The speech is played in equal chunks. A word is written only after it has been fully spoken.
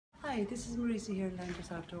Hi, this is Muiriosa here in Landers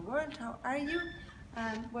Outdoor World. How are you?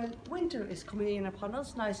 Well, winter is coming in upon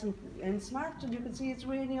us, nice and smart, and you can see it's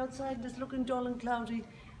raining outside, it's looking dull and cloudy,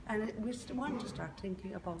 and we want to start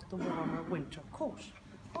thinking about the warmer winter coat.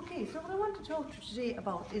 Okay, so what I want to talk to you today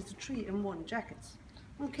about is the 3-in-1 jackets.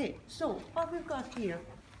 Okay, so what we've got here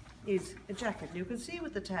is a jacket. You can see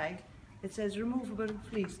with the tag, it says removable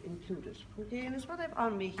fleece included. Okay, and it's what I've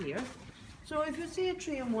on me here. So if you see a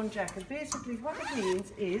 3-in-1 jacket, basically what it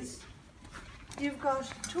means is you've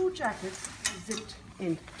got two jackets zipped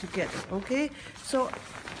in together, okay? So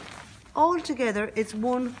all together it's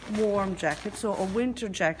one warm jacket, so a winter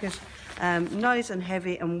jacket, nice and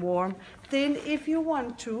heavy and warm. Then if you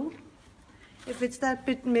want to, if it's that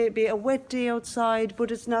bit, maybe a wet day outside but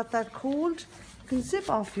it's not that cold, you can zip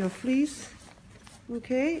off your fleece,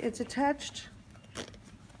 okay? It's attached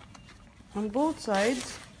on both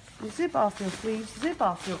sides. You zip off your fleece, zip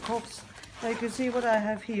off your cuffs. Now you can see what I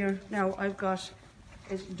have here. Now I've got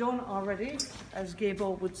it done already, as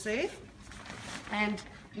Gabo would say, and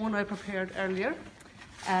one I prepared earlier.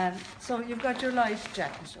 So you've got your light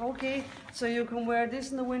jacket, okay? So you can wear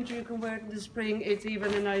this in the winter, you can wear it in the spring. It's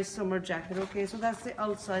even a nice summer jacket, okay? So that's the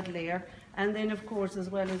outside layer. And then of course,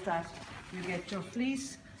 as well as that, you get your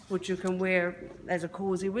fleece, which you can wear as a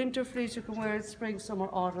cozy winter fleece. You can wear it spring, summer,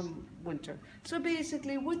 autumn, winter. So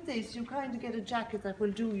basically with this, you kind of get a jacket that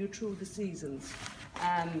will do you through the seasons.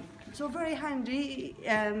 So very handy,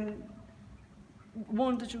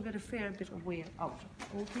 one that you get a fair bit of wear out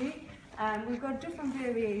of, okay? We've got different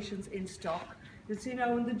variations in stock. You'll see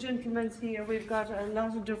now in the gentlemen's here, we've got a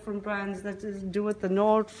lot of different brands that do it, the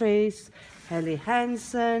North Face, Helly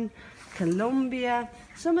Hansen, Columbia.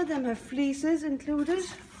 Some of them have fleeces included.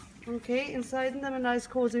 Okay, inside them a nice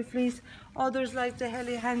cozy fleece. Others, like the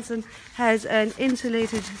Helly Hansen, has an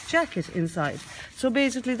insulated jacket inside. So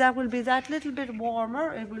basically that will be that little bit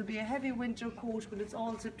warmer. It will be a heavy winter coat, but it's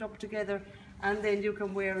all zipped up together, and then you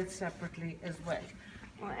can wear it separately as well.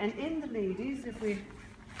 And in the ladies, if we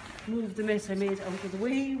move the mess I made out of the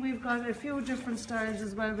way, we've got a few different styles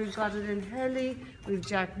as well. We've got it in Helly, we've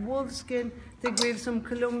Jack Wolfskin, I think we have some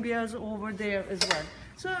Columbias over there as well.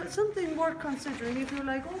 So something worth considering if you're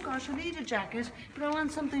like, oh gosh, I need a jacket, but I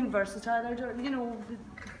want something versatile. I don't, you know,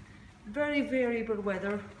 very variable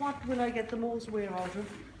weather. What will I get the most wear out of?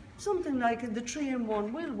 Something like the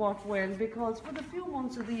 3-in-1 will work well, because for the few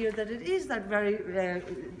months of the year that it is very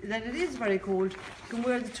cold, you can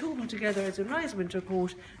wear the two of them together as a nice winter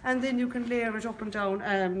coat, and then you can layer it up and down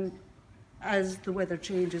as the weather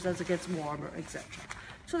changes, as it gets warmer, etc.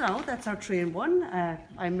 So now that's our 3-in-1.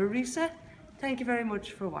 I'm Muiriosa. Thank you very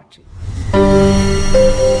much for watching.